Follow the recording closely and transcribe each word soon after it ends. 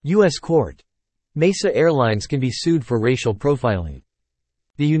U.S. Court. Mesa Airlines can be sued for racial profiling.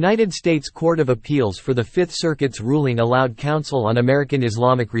 The United States Court of Appeals for the Fifth Circuit's ruling allowed Council on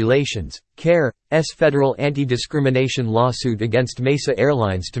American-Islamic Relations, CAIR's federal anti-discrimination lawsuit against Mesa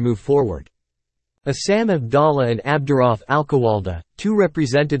Airlines to move forward. Assam Abdallah and Abdurrauf Alkawalda, two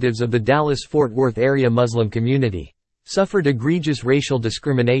representatives of the Dallas-Fort Worth area Muslim community, suffered egregious racial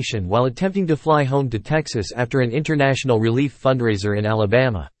discrimination while attempting to fly home to Texas after an international relief fundraiser in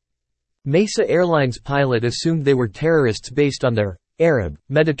Alabama. Mesa Airlines pilot assumed they were terrorists based on their Arab,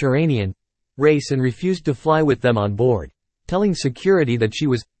 Mediterranean race and refused to fly with them on board, telling security that she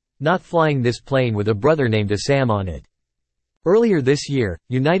was not flying this plane with a brother named Assam on it. Earlier this year,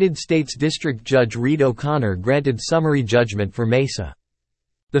 United States District Judge Reed O'Connor granted summary judgment for Mesa.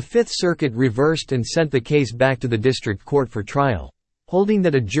 The Fifth Circuit reversed and sent the case back to the district court for trial, holding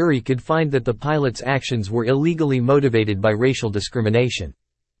that a jury could find that the pilot's actions were illegally motivated by racial discrimination.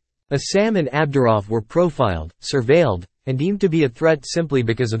 Assam and Abdurrauf were profiled, surveilled, and deemed to be a threat simply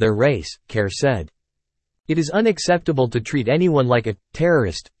because of their race, CAIR said. It is unacceptable to treat anyone like a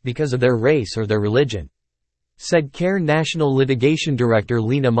terrorist because of their race or their religion, said CAIR National Litigation Director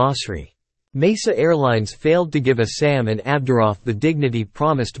Lena Masri. Mesa Airlines failed to give Assam and Abdurrauf the dignity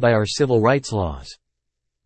promised by our civil rights laws.